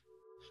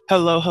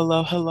Hello,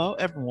 hello, hello,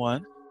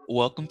 everyone.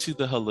 Welcome to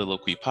the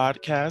Holiloquy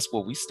Podcast,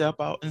 where we step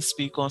out and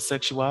speak on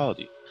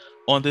sexuality.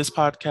 On this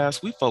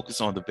podcast, we focus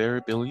on the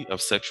variability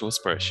of sexual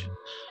expression.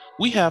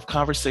 We have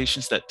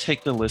conversations that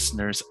take the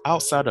listeners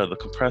outside of the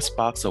compressed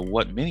box of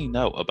what many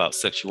know about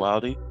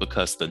sexuality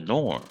because the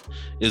norm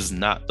is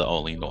not the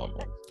only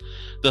normal.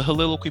 The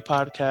Holiloquy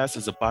Podcast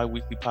is a bi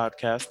weekly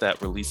podcast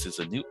that releases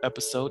a new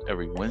episode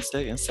every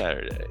Wednesday and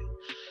Saturday.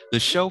 The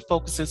show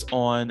focuses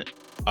on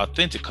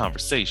authentic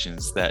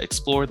conversations that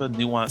explore the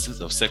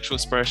nuances of sexual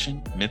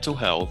expression, mental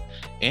health,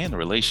 and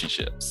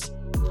relationships.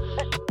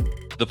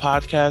 The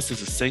podcast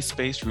is a safe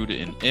space rooted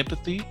in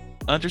empathy,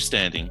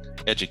 understanding,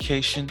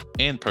 education,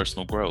 and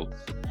personal growth.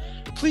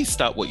 Please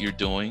stop what you're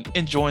doing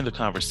and join the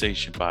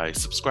conversation by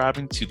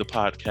subscribing to the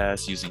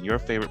podcast using your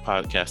favorite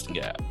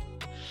podcasting app.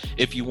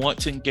 If you want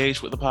to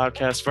engage with the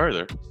podcast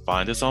further,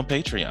 find us on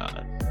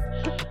Patreon.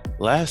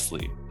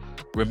 Lastly,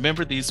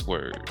 remember these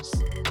words.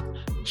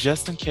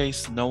 Just in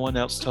case no one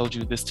else told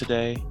you this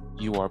today,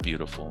 you are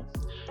beautiful.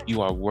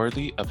 You are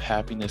worthy of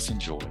happiness and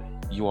joy.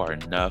 You are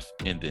enough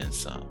and then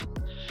some.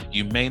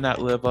 You may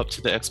not live up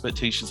to the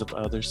expectations of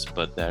others,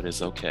 but that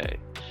is okay.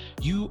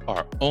 You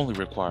are only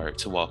required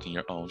to walk in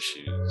your own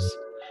shoes.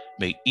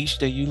 May each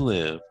day you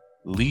live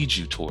lead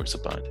you towards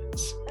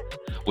abundance.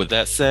 With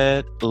that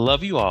said,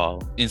 love you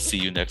all and see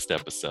you next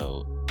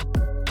episode.